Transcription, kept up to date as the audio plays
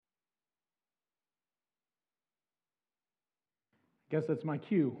Guess that's my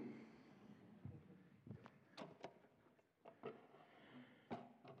cue.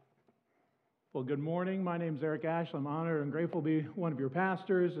 Well, good morning. My name is Eric Ash. I'm honored and grateful to be one of your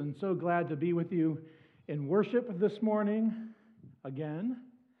pastors, and so glad to be with you in worship this morning again.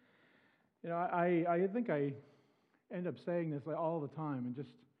 You know, I think I end up saying this all the time,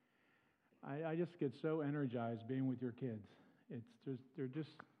 and I just get so energized being with your kids.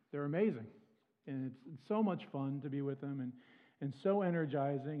 They're amazing, and it's so much fun to be with them, and so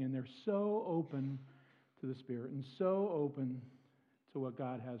energizing, and they're so open to the Spirit and so open to what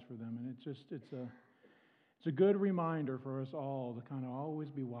God has for them. And it's a good reminder for us all to kind of always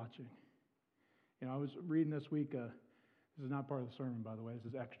be watching. You know, I was reading this week, this is not part of the sermon, by the way,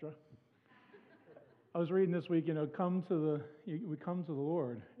 this is extra. I was reading this week, we come to the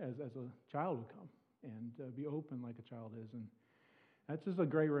Lord as a child would come, and be open like a child is. And that's just a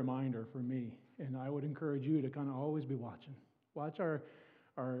great reminder for me. And I would encourage you to kind of always be watching. Watch our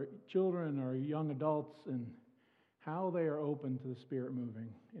children, our young adults, and how they are open to the Spirit moving.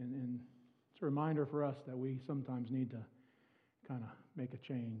 And it's a reminder for us that we sometimes need to kind of make a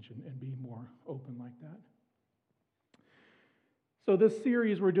change and be more open like that. So this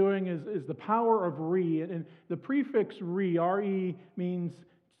series we're doing is the power of re. And the prefix re, R-E, means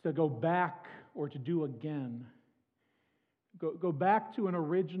to go back or to do again. Go back to an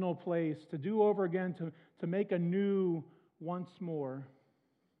original place, to do over again, to make anew once more.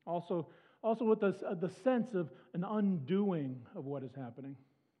 Also with the sense of an undoing of what is happening.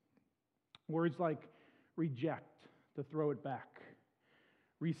 Words like reject, to throw it back.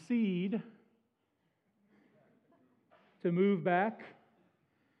 Recede, to move back.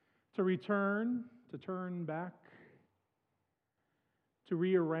 To return, to turn back. To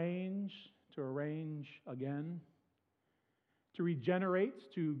rearrange, to arrange again. To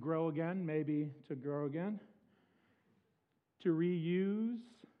regenerate, to grow again, maybe to grow again. To reuse,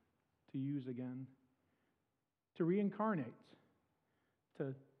 to use again. To reincarnate,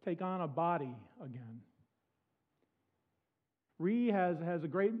 to take on a body again. Re has a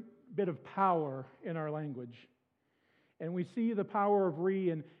great bit of power in our language. And we see the power of re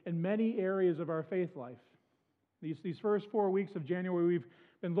in many areas of our faith life. These first 4 weeks of January, we've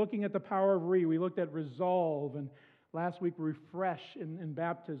been looking at the power of re. We looked at resolve, and last week, refresh in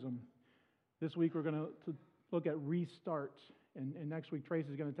baptism. This week, we're going to look at restart. And next week,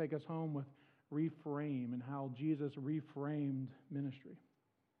 Tracy's going to take us home with reframe and how Jesus reframed ministry.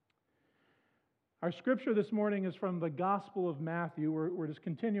 Our scripture this morning is from the Gospel of Matthew. We're just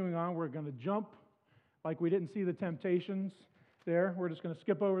continuing on. We're going to jump like we didn't see the temptations there. We're just going to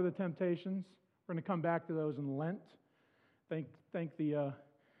skip over the temptations. We're going to come back to those in Lent. Thank the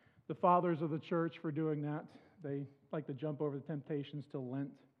fathers of the church for doing that. They like to jump over the temptations till Lent.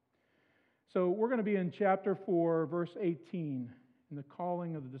 So we're going to be in chapter 4, verse 18, in the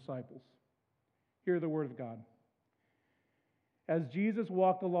calling of the disciples. Hear the word of God. As Jesus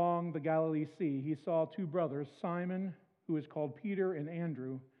walked along the Galilee Sea, he saw two brothers, Simon, who is called Peter, and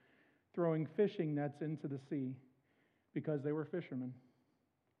Andrew, throwing fishing nets into the sea, because they were fishermen.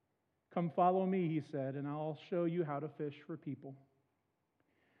 Come follow me, he said, and I'll show you how to fish for people.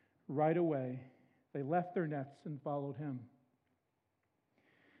 Right away, they left their nets and followed him.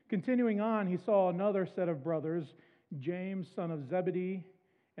 Continuing on, he saw another set of brothers, James, son of Zebedee,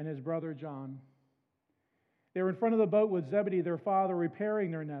 and his brother John. They were in front of the boat with Zebedee, their father,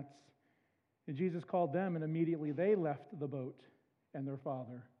 repairing their nets. And Jesus called them, and immediately they left the boat and their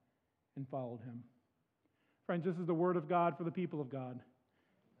father and followed him. Friends, this is the word of God for the people of God.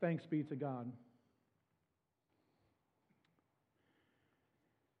 Thanks be to God.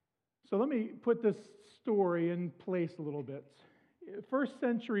 So let me put this story in place a little bit. First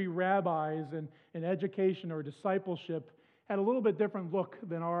century rabbis in education or discipleship had a little bit different look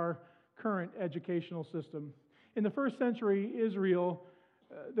than our current educational system. In the first century Israel,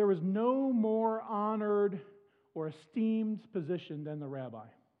 there was no more honored or esteemed position than the rabbi.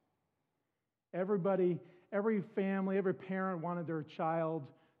 Everybody, every family, every parent wanted their child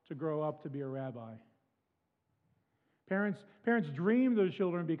to grow up to be a rabbi. Parents dreamed of their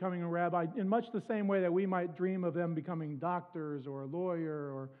children becoming a rabbi in much the same way that we might dream of them becoming doctors or a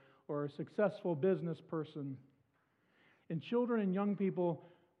lawyer or a successful business person. And children and young people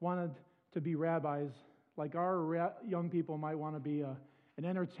wanted to be rabbis like our young people might want to be an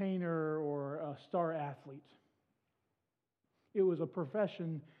entertainer or a star athlete. It was a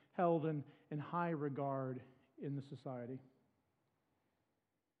profession held in high regard in the society.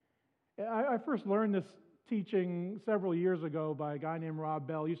 I first learned this teaching several years ago by a guy named Rob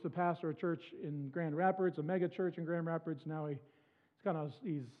Bell. He used to pastor a church in Grand Rapids, a mega church in Grand Rapids. Now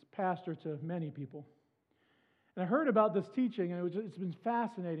he's pastor to many people. And I heard about this teaching, and it's been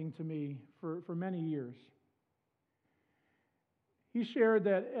fascinating to me for many years. He shared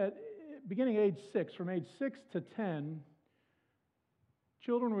that at beginning age 6, from age 6 to 10,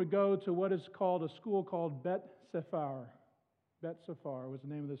 children would go to what is called a school called Bet Sephar. Bet Sephar was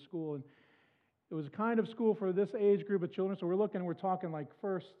the name of the school. And it was a kind of school for this age group of children. So we're talking like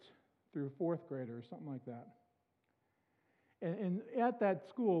first through fourth grader or something like that. And at that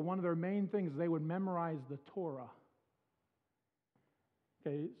school, one of their main things, they would memorize the Torah.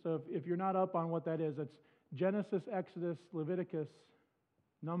 Okay, so if you're not up on what that is, it's Genesis, Exodus, Leviticus,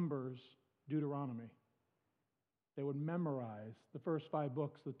 Numbers, Deuteronomy. They would memorize the first 5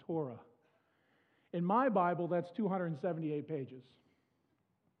 books, the Torah. In my Bible, that's 278 pages.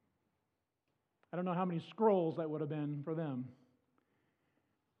 I don't know how many scrolls that would have been for them.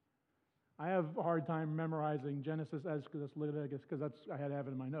 I have a hard time memorizing Genesis, Exodus, Leviticus, because I had to have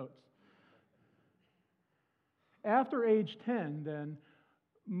it in my notes. After age 10, then,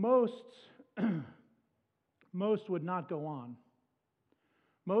 most would not go on.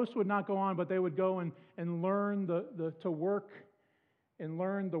 Most would not go on, but they would go and learn to work and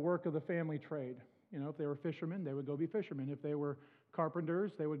learn the work of the family trade. You know, if they were fishermen, they would go be fishermen. If they were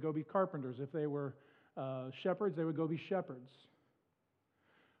carpenters, they would go be carpenters. If they were shepherds, they would go be shepherds.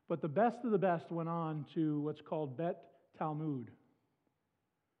 But the best of the best went on to what's called Bet Talmud.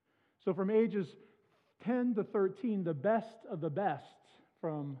 So from ages 10 to 13, the best of the best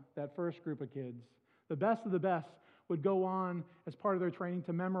from that first group of kids, the best of the best would go on as part of their training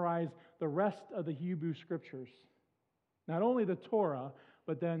to memorize the rest of the Hebrew Scriptures. Not only the Torah,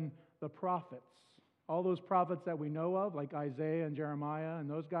 but then the prophets. All those prophets that we know of, like Isaiah and Jeremiah and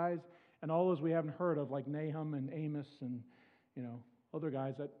those guys, and all those we haven't heard of, like Nahum and Amos and, other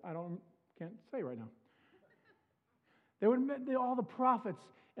guys that can't say right now. All the prophets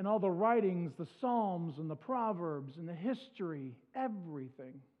and all the writings, the Psalms and the Proverbs and the history,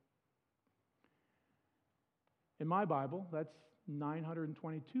 everything. In my Bible, that's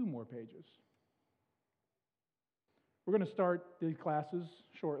 922 more pages. We're going to start the classes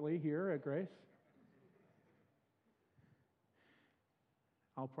shortly here at Grace.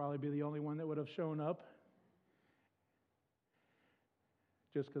 I'll probably be the only one that would have shown up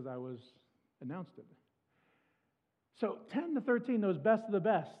just because I announced it. So 10 to 13, those best of the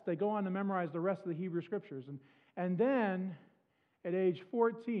best, they go on to memorize the rest of the Hebrew Scriptures. And then at age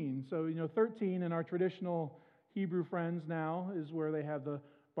 14, so 13 in our traditional Hebrew friends now is where they have the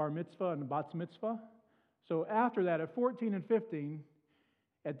bar mitzvah and the bat mitzvah. So after that, at 14 and 15,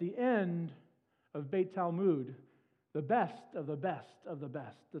 at the end of Beit Talmud, the best of the best of the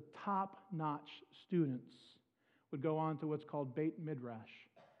best, the top-notch students would go on to what's called Beit Midrash.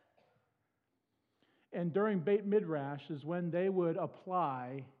 And during Beit Midrash is when they would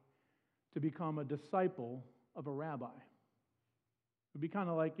apply to become a disciple of a rabbi. It would be kind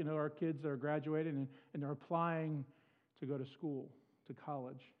of like, our kids are graduating and they're applying to go to school, to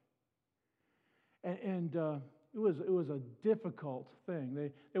college. And it was a difficult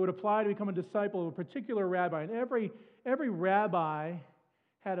thing. They would apply to become a disciple of a particular rabbi, and every rabbi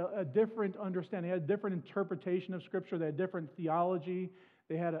had a different understanding, had a different interpretation of Scripture, they had different theology,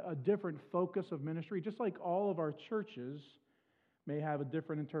 they had a different focus of ministry, just like all of our churches may have a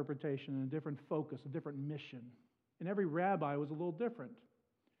different interpretation and a different focus, a different mission. And every rabbi was a little different.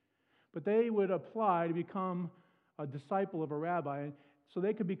 But they would apply to become a disciple of a rabbi, so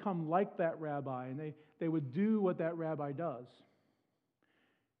they could become like that rabbi, and they would do what that rabbi does.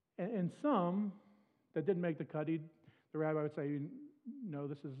 And some that didn't make the cut, the rabbi would say, no,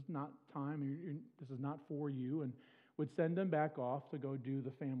 this is not time, this is not for you, and would send them back off to go do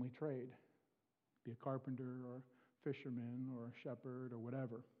the family trade, be a carpenter or fisherman or a shepherd or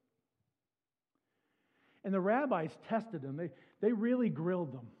whatever. And the rabbis tested them. They really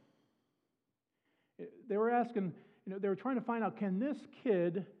grilled them. They were asking, they were trying to find out, can this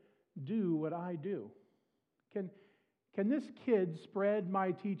kid do what I do? Can this kid spread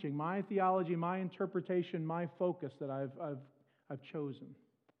my teaching, my theology, my interpretation, my focus that I've chosen?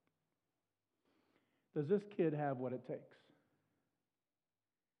 Does this kid have what it takes?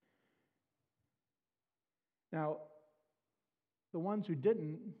 Now, the ones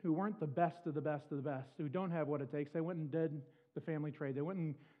who weren't the best of the best of the best, who don't have what it takes, they went and did the family trade. They went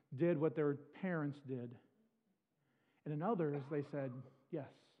and did what their parents did. And in others, they said, yes,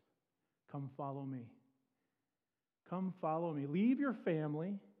 come follow me. Come follow me. Leave your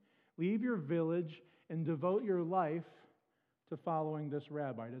family, leave your village, and devote your life to following this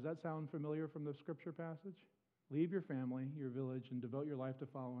rabbi. Does that sound familiar from the scripture passage? Leave your family, your village, and devote your life to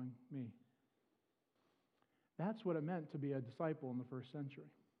following me. That's what it meant to be a disciple in the first century.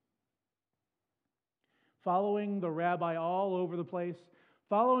 following the rabbi all over the place,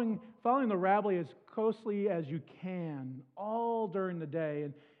 following the rabbi as closely as you can all during the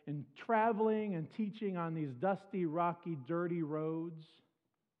day, and traveling and teaching on these dusty, rocky, dirty roads.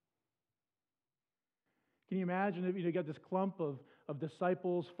 Can you imagine if you got this clump of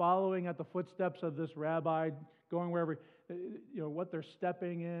disciples following at the footsteps of this rabbi, going wherever, what they're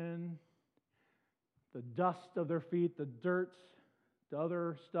stepping in, the dust of their feet, the dirt, the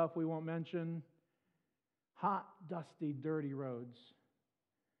other stuff we won't mention, hot, dusty, dirty roads.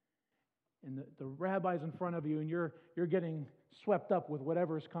 And the rabbi's in front of you, and you're getting swept up with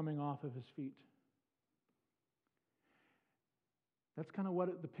whatever's coming off of his feet. That's kind of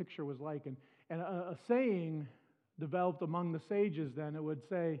what the picture was like. And a saying developed among the sages then, it would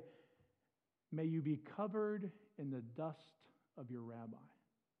say, "May you be covered in the dust of your rabbi."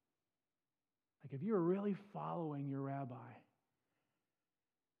 Like if you were really following your rabbi,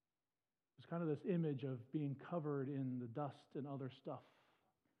 it's kind of this image of being covered in the dust and other stuff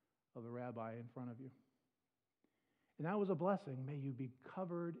of the rabbi in front of you. And that was a blessing. May you be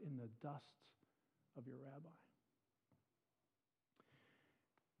covered in the dust of your rabbi.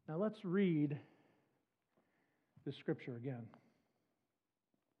 Now let's read the scripture again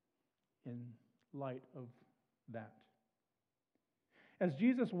in light of that. As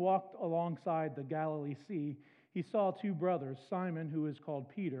Jesus walked alongside the Galilee Sea, he saw two brothers, Simon, who is called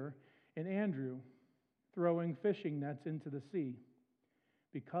Peter, and Andrew, throwing fishing nets into the sea,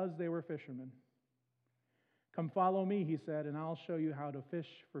 because they were fishermen. "Come follow me," he said, "and I'll show you how to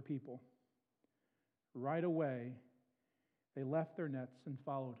fish for people." Right away, they left their nets and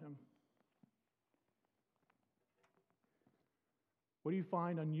followed him. What do you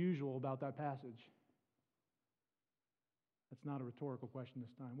find unusual about that passage? That's not a rhetorical question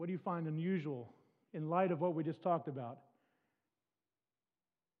this time. What do you find unusual in light of what we just talked about?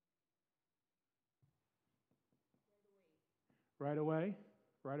 Right away.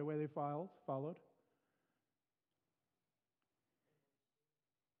 Right away they followed.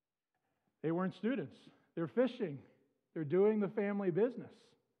 They weren't students. They're fishing. They're doing the family business,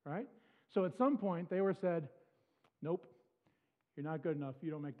 right? So at some point they were said, "Nope, you're not good enough. You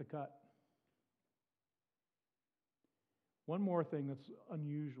don't make the cut." One more thing that's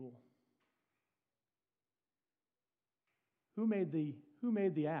unusual. Who made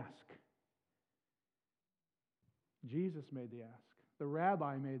the ask? Jesus made the ask. The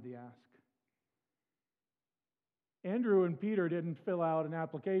rabbi made the ask. Andrew and Peter didn't fill out an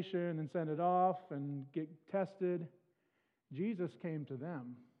application and send it off and get tested. Jesus came to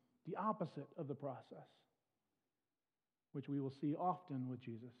them, the opposite of the process, which we will see often with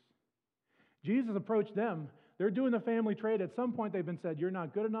Jesus. Jesus approached them. They're doing the family trade. At some point, they've been said, "You're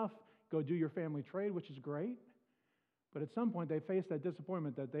not good enough. Go do your family trade," which is great. But at some point, they faced that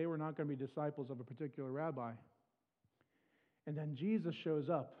disappointment that they were not going to be disciples of a particular rabbi. And then Jesus shows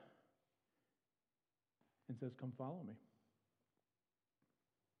up and says, "Come follow me."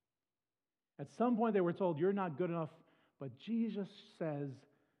 At some point, they were told, "You're not good enough," but Jesus says,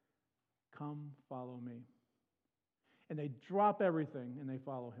 "Come follow me." And they drop everything and they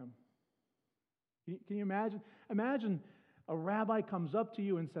follow him. Can you imagine? Imagine a rabbi comes up to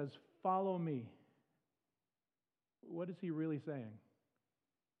you and says, "Follow me." What is he really saying?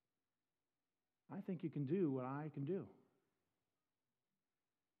 I think you can do what I can do.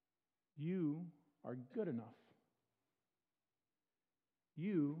 You are good enough.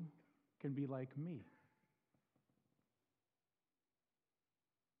 You can be like me.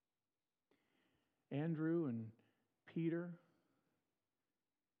 Andrew and Peter,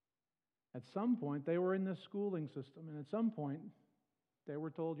 at some point, they were in this schooling system, and at some point, they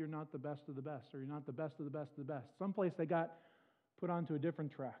were told, "You're not the best of the best," or "You're not the best of the best of the best." Someplace they got put onto a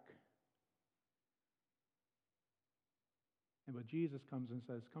different track. But Jesus comes and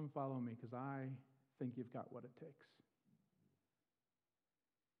says, "Come follow me, because I think you've got what it takes."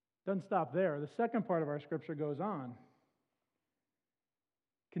 Doesn't stop there. The second part of our scripture goes on.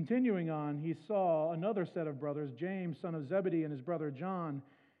 Continuing on, he saw another set of brothers, James, son of Zebedee, and his brother John,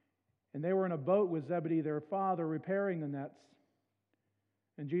 and they were in a boat with Zebedee, their father, repairing the nets.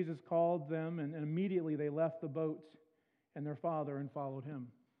 And Jesus called them, and immediately they left the boat and their father and followed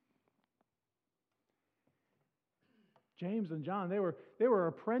him. James and John, they were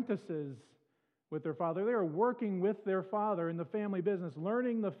apprentices with their father. They were working with their father in the family business,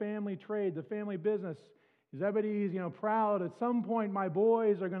 learning the family trade, the family business. Zebedee's, proud. At some point, my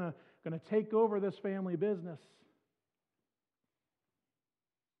boys are going to take over this family business.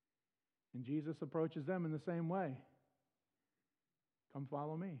 And Jesus approaches them in the same way. "Come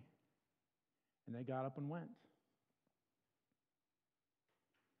follow me." And they got up and went.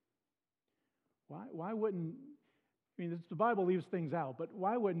 Why wouldn't, I mean, the Bible leaves things out, but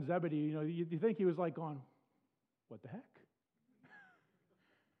why wouldn't Zebedee, you think he was like going, what the heck?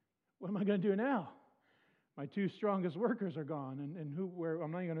 What am I going to do now? My two strongest workers are gone, and where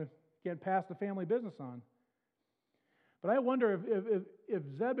I'm not even going to get past the family business on. But I wonder if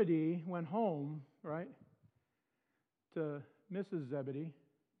Zebedee went home, right, to Mrs. Zebedee.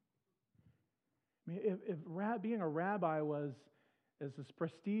 I mean, if being a rabbi was as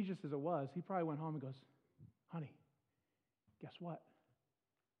prestigious as it was, he probably went home and goes, honey, guess what?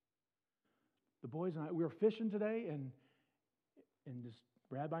 The boys and I, we were fishing today, and this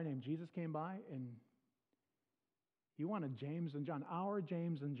rabbi named Jesus came by, and he wanted James and John, our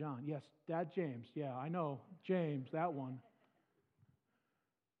James and John. Yes, that James. Yeah, I know. James, that one.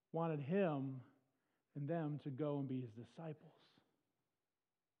 Wanted him and them to go and be his disciples.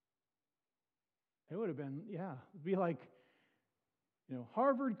 It would have been, it'd be like,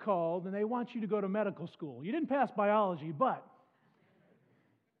 Harvard called and they want you to go to medical school. You didn't pass biology, but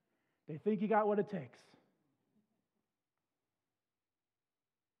they think you got what it takes.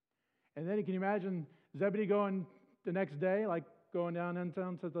 And then can you imagine Zebedee going the next day, like going down in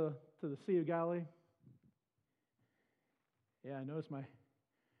town to the Sea of Galilee? Yeah, I noticed my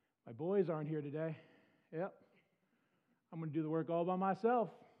boys aren't here today. Yep. I'm going to do the work all by myself.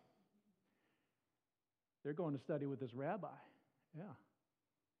 They're going to study with this rabbi.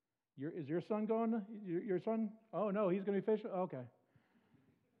 Yeah. Is your son going? Your son? Oh, no, he's going to be fishing? Okay.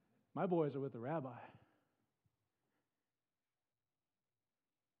 My boys are with the rabbi.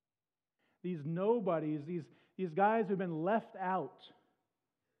 These nobodies, these guys who've been left out,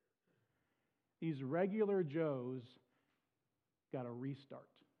 these regular Joes got a restart.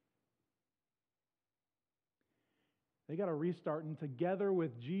 They got a restart, and together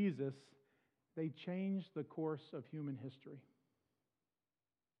with Jesus, they changed the course of human history.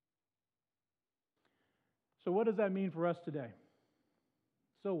 So what does that mean for us today?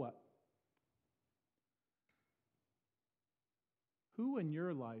 So what? Who in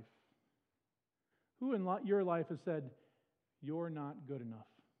your life has said, you're not good enough?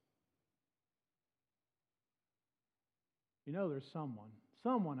 There's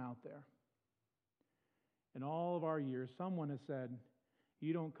someone out there. In all of our years, someone has said,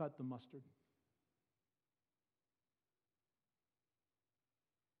 you don't cut the mustard.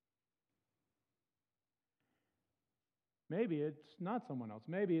 Maybe it's not someone else.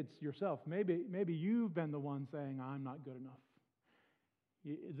 Maybe it's yourself. Maybe you've been the one saying, I'm not good enough.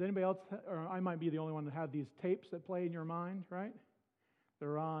 Is anybody else, or I might be the only one that have these tapes that play in your mind, right?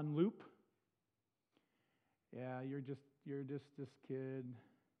 They're on loop. Yeah, you're just this kid.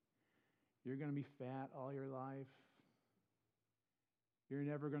 You're going to be fat all your life. You're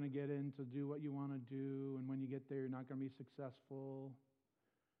never going to get in to do what you want to do, and when you get there, you're not going to be successful.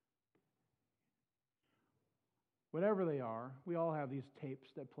 Whatever they are, we all have these tapes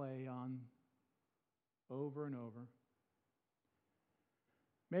that play on over and over.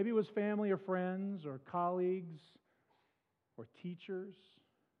 Maybe it was family or friends or colleagues or teachers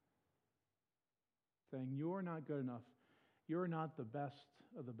saying, you're not good enough. You're not the best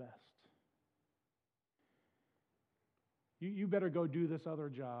of the best. You better go do this other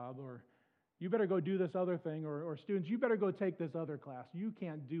job, or you better go do this other thing, or students, you better go take this other class. You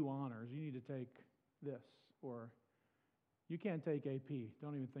can't do honors. You need to take this, or you can't take AP.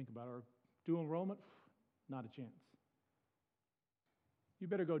 Don't even think about it. Or dual enrollment, not a chance. You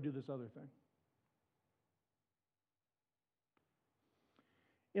better go do this other thing.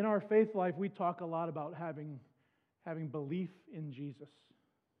 In our faith life, we talk a lot about having belief in Jesus.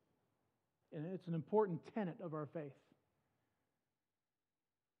 And it's an important tenet of our faith.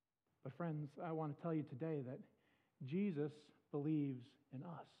 But friends, I want to tell you today that Jesus believes in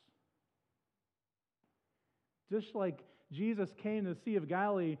us. Just like Jesus came to the Sea of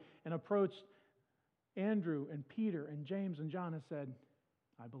Galilee and approached Andrew and Peter and James and John and said,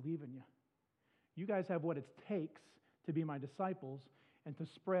 I believe in you. You guys have what it takes to be my disciples and to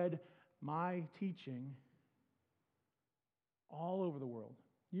spread my teaching all over the world.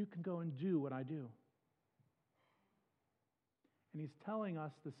 You can go and do what I do. And he's telling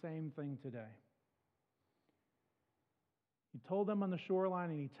us the same thing today. He told them on the shoreline,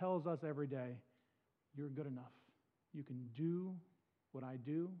 and he tells us every day, you're good enough. You can do what I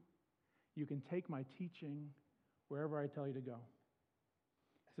do. You can take my teaching wherever I tell you to go.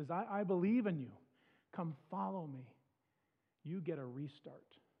 He says, I believe in you. Come follow me. You get a restart.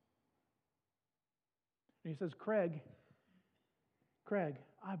 And he says, Craig,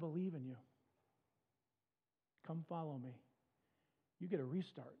 I believe in you. Come follow me. You get a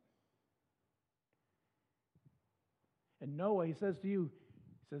restart. And Noah, he says to you,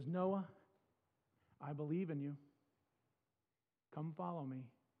 he says, Noah, I believe in you. Come follow me.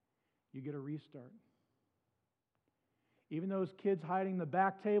 You get a restart. Even those kids hiding the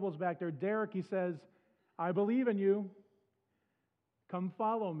back tables back there, Derek, he says, I believe in you. Come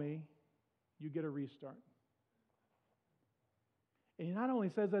follow me. You get a restart. And he not only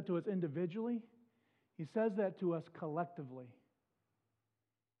says that to us individually, he says that to us collectively.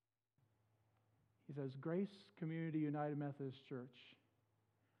 He says, Grace Community United Methodist Church,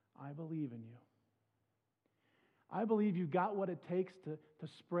 I believe in you. I believe you've got what it takes to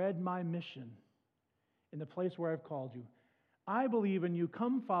spread my mission in the place where I've called you. I believe in you.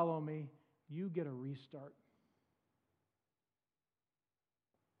 Come follow me. You get a restart.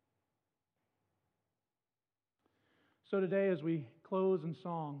 So today, as we close in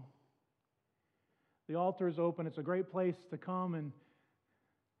song, the altar is open. It's a great place to come and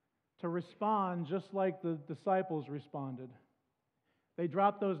to respond just like the disciples responded. They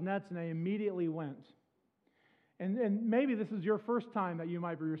dropped those nets and they immediately went. And maybe this is your first time that you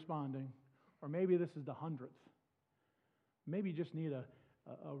might be responding, or maybe this is the 100th. Maybe you just need a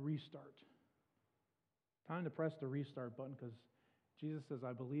restart. Time to press the restart button, because Jesus says,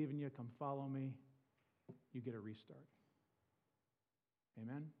 I believe in you, come follow me. You get a restart.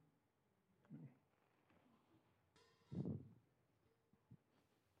 Amen?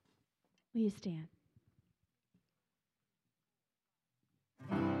 Will you stand?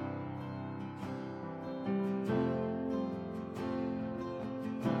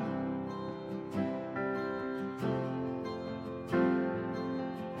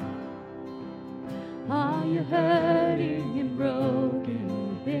 Are you hurting and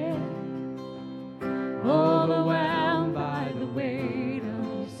broken within, overwhelmed by the weight of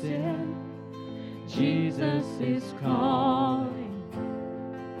your sin? Jesus is calling.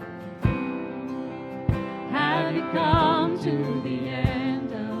 Have you come to the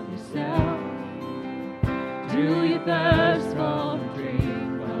end of yourself? Do you thirst for a drink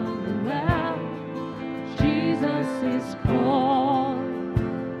from the well? Jesus is calling.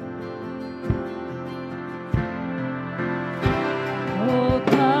 Oh,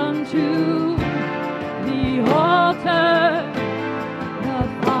 come to the altar. The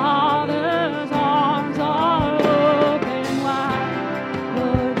Father's arms are open wide.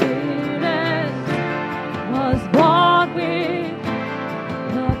 Forgiveness was bought with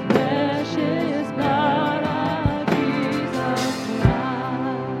the precious blood of Jesus Christ.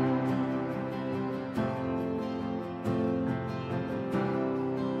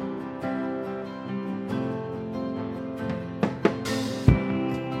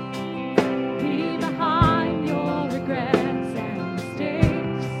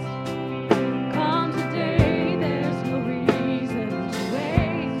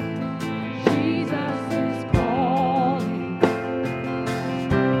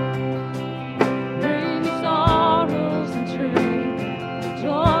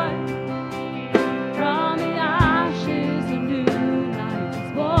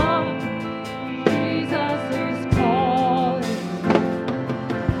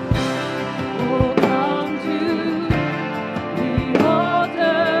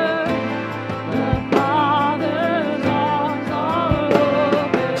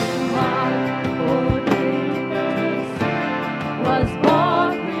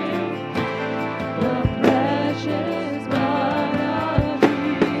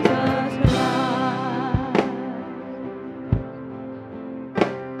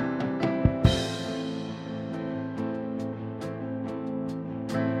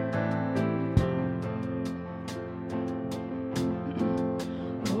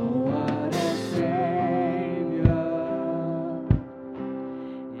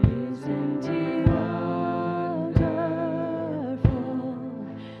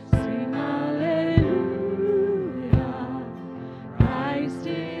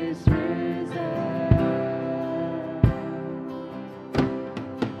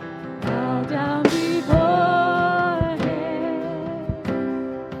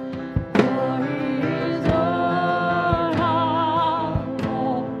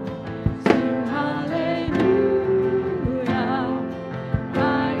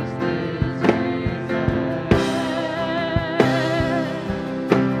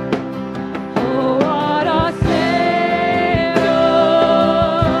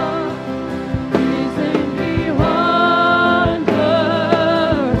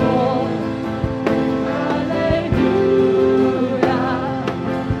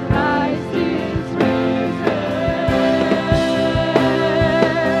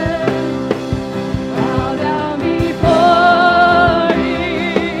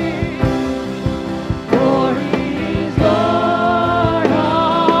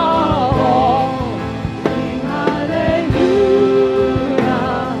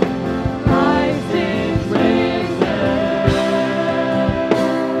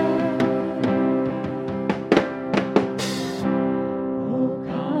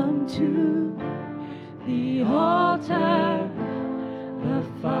 to the altar. The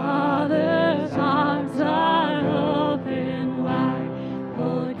Father's arms are open wide.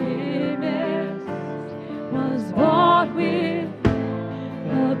 Forgiveness was bought with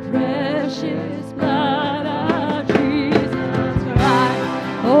the precious blood of Jesus Christ.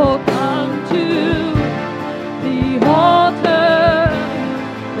 Oh, come to the altar.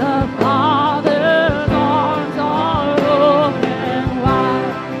 The Father's arms are open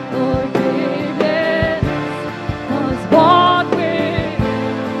wide. Forgiveness was bought with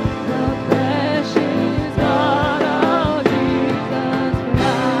the precious blood of Jesus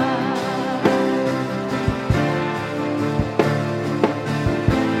Christ.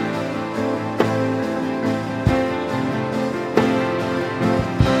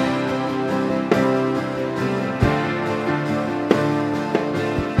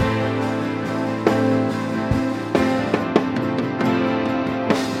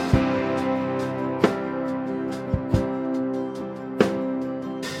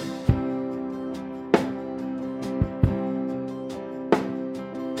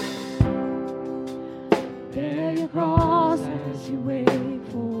 Bear your cross as you wait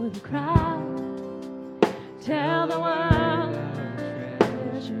for the crowd. Tell the world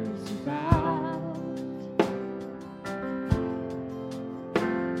treasures you found.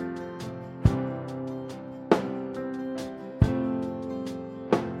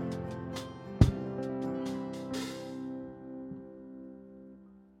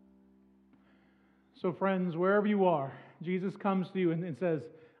 So, friends, wherever you are, Jesus comes to you and says,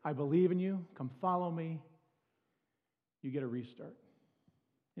 I believe in you. Come follow me. You get a restart.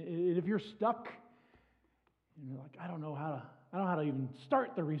 And if you're stuck, and you're like, I don't know how to even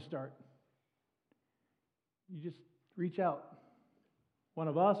start the restart, you just reach out. One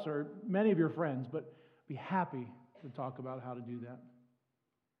of us or many of your friends, but be happy to talk about how to do that.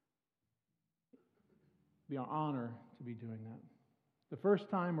 Be an honor to be doing that. The first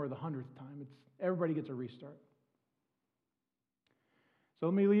time or the 100th time, everybody gets a restart. So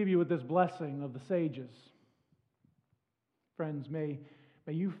let me leave you with this blessing of the sages. Friends, may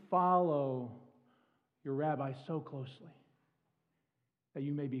you follow your rabbi so closely that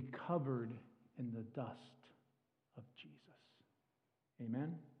you may be covered in the dust of Jesus.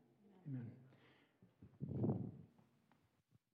 Amen? Amen.